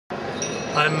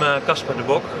I'm Caspar de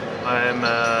Bok. I'm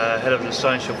head of the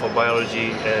science shop for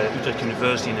biology at Utrecht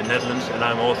University in the Netherlands, and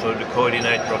I'm also the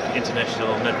coordinator of the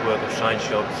international network of science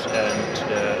shops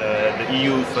and the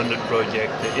EU-funded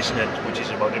project, the ISNET, which is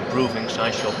about improving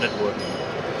science shop networking.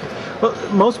 Well,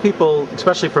 most people,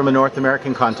 especially from a North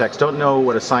American context, don't know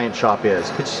what a science shop is.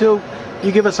 Could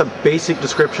you give us a basic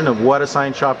description of what a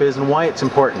science shop is and why it's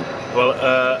important? Well,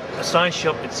 a science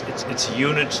shop, it's a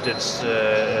unit that's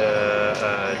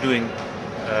doing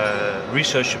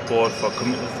research support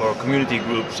for community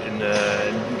groups in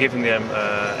giving them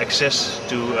access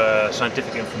to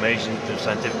scientific information, to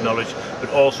scientific knowledge, but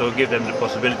also give them the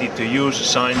possibility to use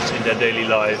science in their daily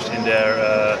lives, in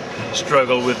their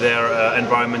struggle with their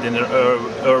environment in their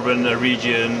urban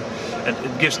region, and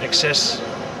it gives access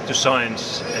to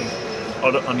science.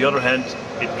 And on the other hand,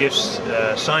 it gives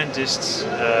scientists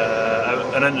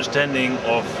an understanding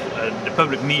of the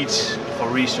public needs for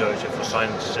research and for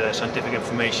scientific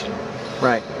information.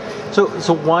 Right. So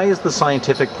why is the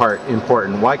scientific part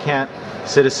important? Why can't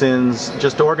citizens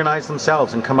just organize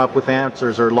themselves and come up with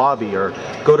answers or lobby or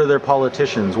go to their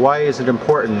politicians? Why is it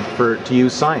important to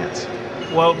use science?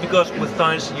 Well, because with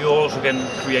science you also can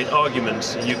create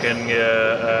arguments. You can.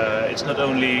 It's not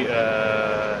only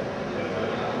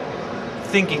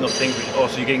thinking of things, but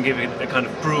also you can give it a kind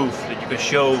of proof that you can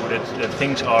show that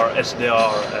things are as they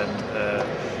are, and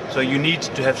so you need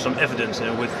to have some evidence.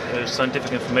 And with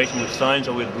scientific information, with science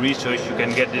or with research, you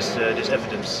can get this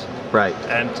evidence. Right.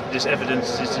 And this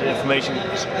evidence, this information,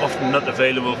 is often not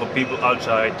available for people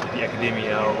outside the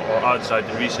academia or outside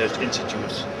the research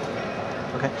institutes.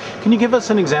 Okay. Can you give us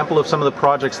an example of some of the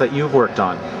projects that you've worked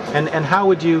on? And how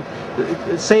would you,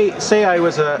 say I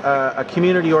was a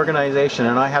community organization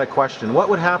and I had a question, what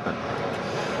would happen?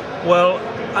 Well,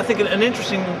 I think an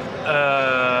interesting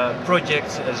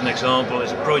project, as an example,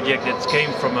 is a project that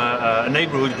came from a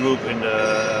neighborhood group in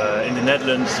the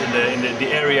Netherlands, in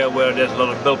the area where there's a lot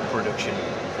of bulb production,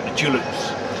 the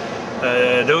tulips.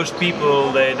 Those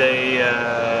people, they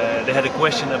had a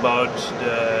question about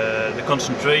the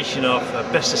concentration of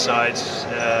pesticides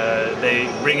they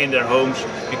bring in their homes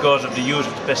because of the use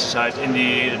of the pesticides in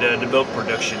the bulb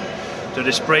production. So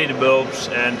they spray the bulbs,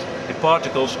 and the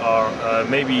particles are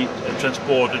maybe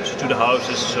transported to the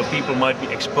houses, so people might be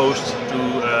exposed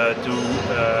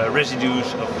to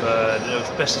residues of those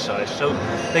pesticides. So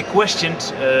they questioned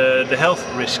the health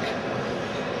risk,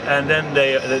 and then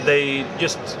they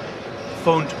just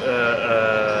phoned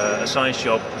a science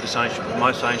shop,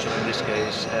 my science shop in this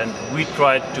case, and we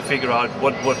tried to figure out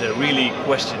what they really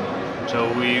questioned. So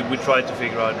we tried to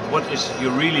figure out what is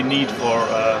your really need for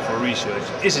research.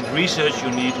 Is it research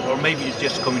you need, or maybe it's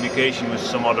just communication with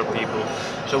some other people?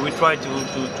 So we tried to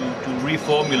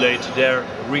reformulate their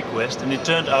request, and it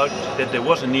turned out that there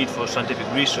was a need for scientific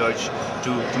research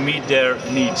to meet their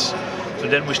needs. So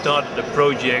then we started a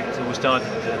project, we started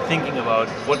thinking about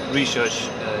what research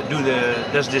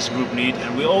does this group need,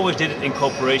 and we always did it in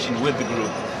cooperation with the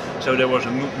group. So there was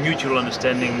a mutual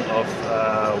understanding of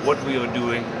what we were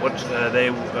doing, what they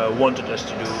wanted us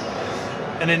to do.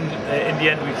 And in the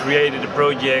end we created a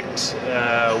project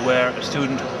where a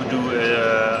student could do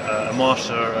a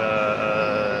master,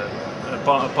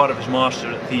 part of his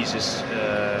master thesis.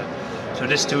 So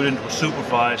this student was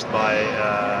supervised by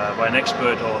an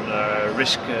expert on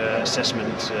risk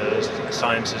assessment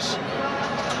sciences,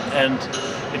 and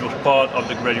it was part of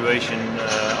the graduation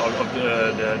of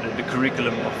the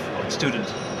curriculum of the student.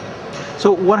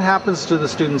 So what happens to the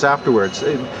students afterwards?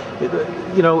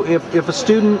 You know, if a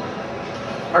student,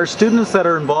 are students that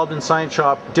are involved in science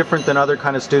shop different than other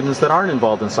kind of students that aren't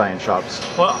involved in science shops?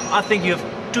 Well, I think you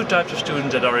have two types of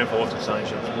students that are involved in science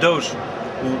shops. Those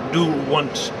who do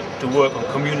want to work on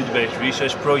community-based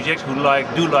research projects, who do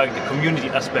like the community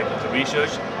aspect of the research,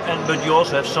 but you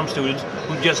also have some students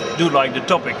who just do like the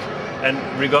topic, and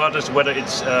regardless whether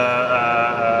it's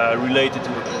related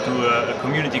to a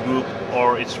community group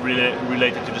or it's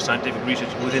related to the scientific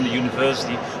research within the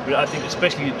university. But I think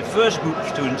especially the first group of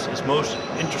students is most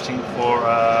interesting for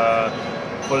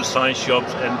the science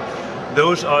shops, and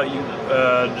those are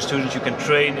the students you can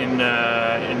train in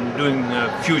doing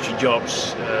future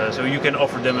jobs. So you can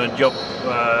offer them a job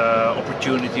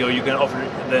opportunity, or you can offer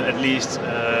them at least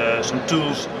some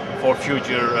tools for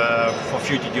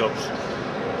future jobs.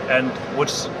 And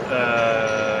what's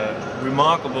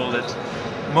remarkable that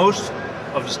most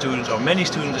of the students, or many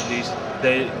students at least,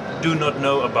 they do not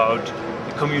know about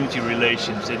the community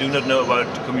relations. They do not know about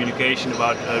communication,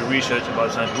 about research,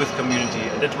 about science with community,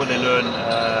 and that's what they learn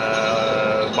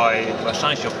by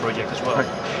science shop project as well.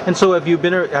 Right. And so have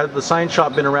the science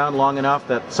shop been around long enough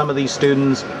that some of these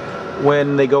students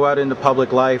when they go out into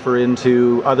public life or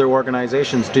into other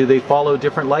organizations, do they follow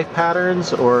different life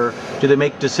patterns, or do they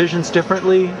make decisions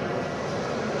differently?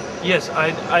 Yes,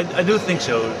 I do think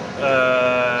so.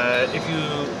 If you,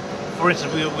 for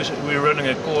instance, we're running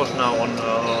a course now on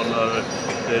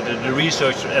the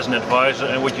researcher as an advisor,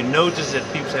 and what you notice is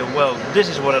that people say, well, this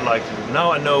is what I like to do.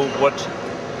 Now I know what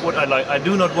I like. I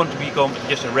do not want to become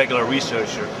just a regular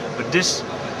researcher, but this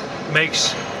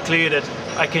makes clear that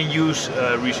I can use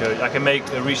research. I can make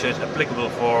research applicable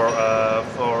for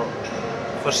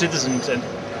citizens, and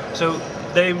so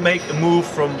they make a move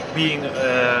from being a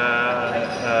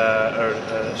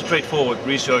straightforward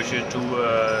researcher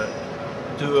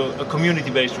to a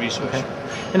community-based research. Okay.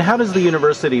 And how does the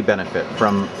university benefit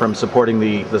from supporting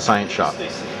the science shop?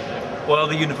 Well,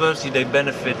 the university, they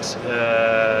benefit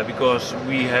because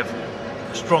we have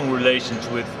strong relations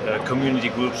with community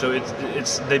groups. So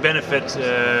they benefit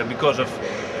because of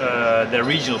their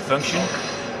regional function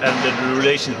and the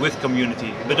relations with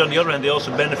community. But on the other hand, they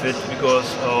also benefit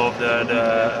because of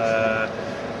the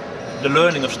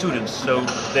learning of students. So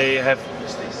they have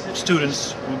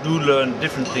students who do learn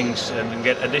different things and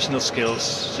get additional skills.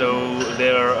 So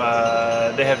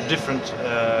they have different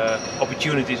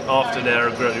opportunities after their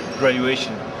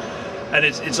graduation. And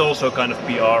it's also kind of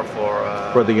PR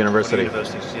for the university. For the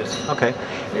universities, yes. Okay.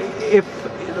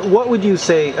 What would you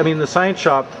say? I mean, the science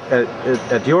shop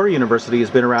at your university has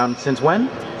been around since when?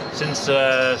 Since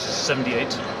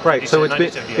 78. Right. So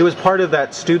it was part of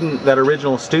that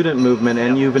original student movement,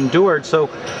 and you've endured. So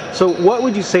what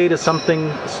would you say to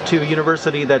a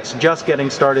university that's just getting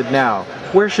started now?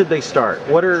 Where should they start?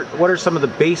 What are some of the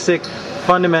basic,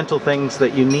 fundamental things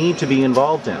that you need to be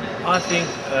involved in? I think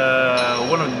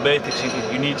one of the basic things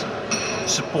is you need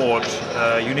support.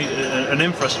 You need an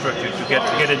infrastructure to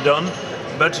get it done.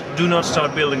 But do not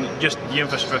start building just the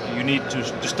infrastructure. You need to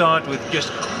start with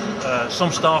just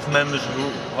some staff members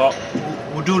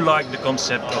who do like the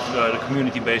concept of the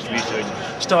community-based research.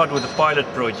 Start with a pilot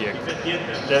project.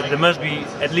 There must be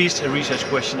at least a research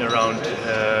question around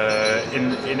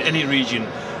in any region,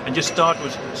 and just start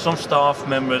with some staff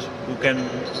members who can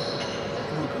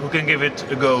give it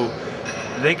a go.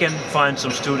 They can find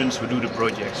some students who do the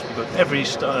projects, because every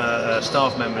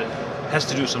staff member has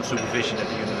to do some supervision at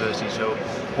the university. So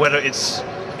whether it's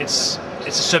a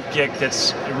subject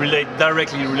that's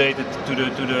directly related to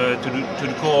the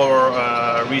core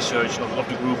research of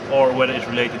the group, or whether it's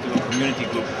related to a community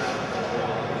group,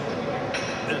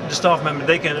 the staff member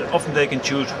they can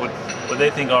choose what they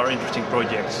think are interesting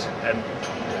projects, and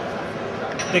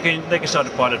they can start a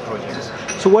pilot project.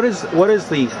 So what is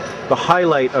the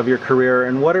highlight of your career,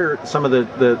 and what are some of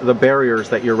the barriers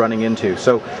that you're running into?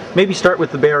 So maybe start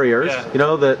with the barriers. Yeah. You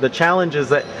know, the challenges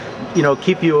that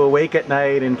keep you awake at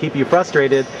night and keep you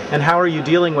frustrated, and how are you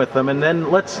dealing with them? And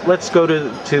then let's go to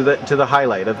the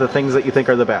highlight of the things that you think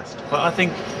are the best. Well, I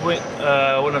think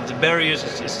one of the barriers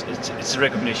is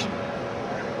recognition.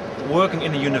 Working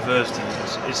in a university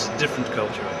is a different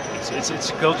culture. It's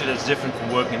a culture that's different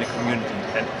from working in a community.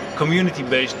 And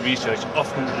community-based research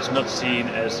often is not seen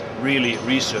as really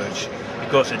research,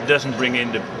 because it doesn't bring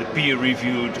in the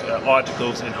peer-reviewed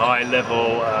articles in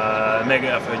high-level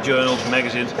journals,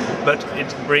 magazines, but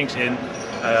it brings in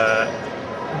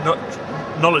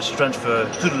knowledge transfer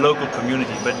to the local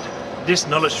community. But this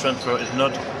knowledge transfer is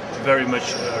not very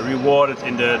much rewarded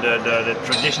in the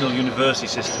traditional university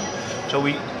system. So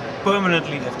we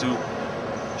permanently have to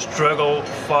struggle,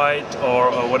 fight,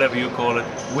 or whatever you call it,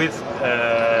 with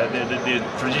the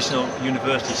traditional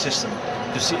university system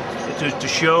to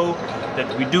show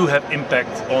that we do have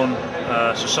impact on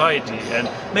society. And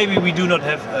maybe we do not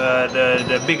have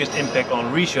the biggest impact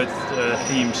on research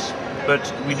themes,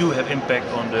 but we do have impact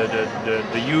on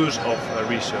the use of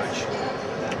research.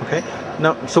 Okay.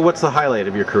 Now, so what's the highlight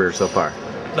of your career so far?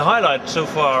 The highlight so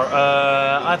far,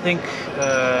 I think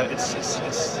it's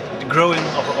the growing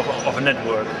of a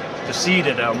network. To see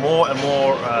that there are more and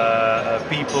more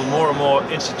people, more and more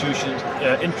institutions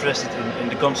interested in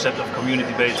the concept of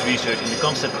community-based research, in the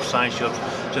concept of science shops.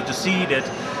 So to see that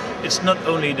it's not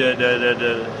only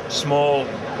the small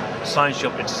science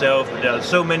shop itself, but there are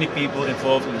so many people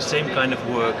involved in the same kind of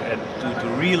work, and to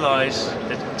realize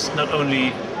that it's not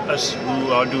only us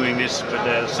who are doing this, but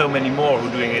there are so many more who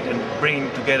are doing it, and bringing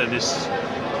together these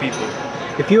people.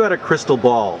 If you had a crystal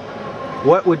ball,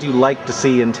 what would you like to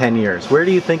see in 10 years? Where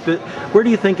do you think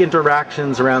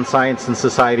interactions around science and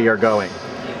society are going?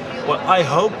 Well, I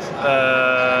hope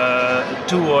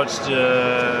towards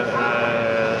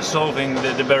solving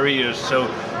the barriers. So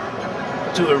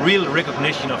to a real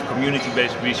recognition of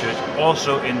community-based research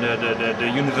also in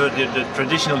the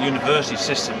traditional university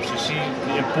systems. You see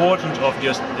the importance of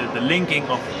just the linking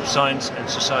of science and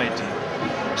society.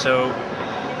 So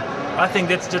I think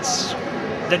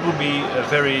that would be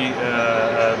very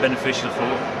beneficial for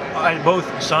both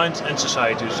science and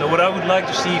society. So what I would like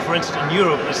to see, for instance, in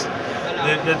Europe is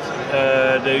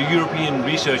that the European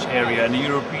research area and the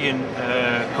European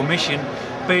Commission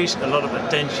pays a lot of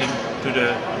attention to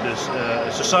the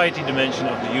society dimension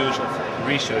of the use of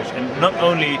research, and not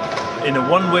only in a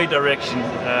one-way direction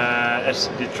as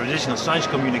the traditional science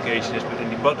communication is, but in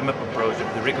the bottom-up approach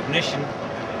of the recognition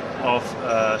of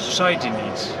society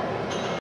needs.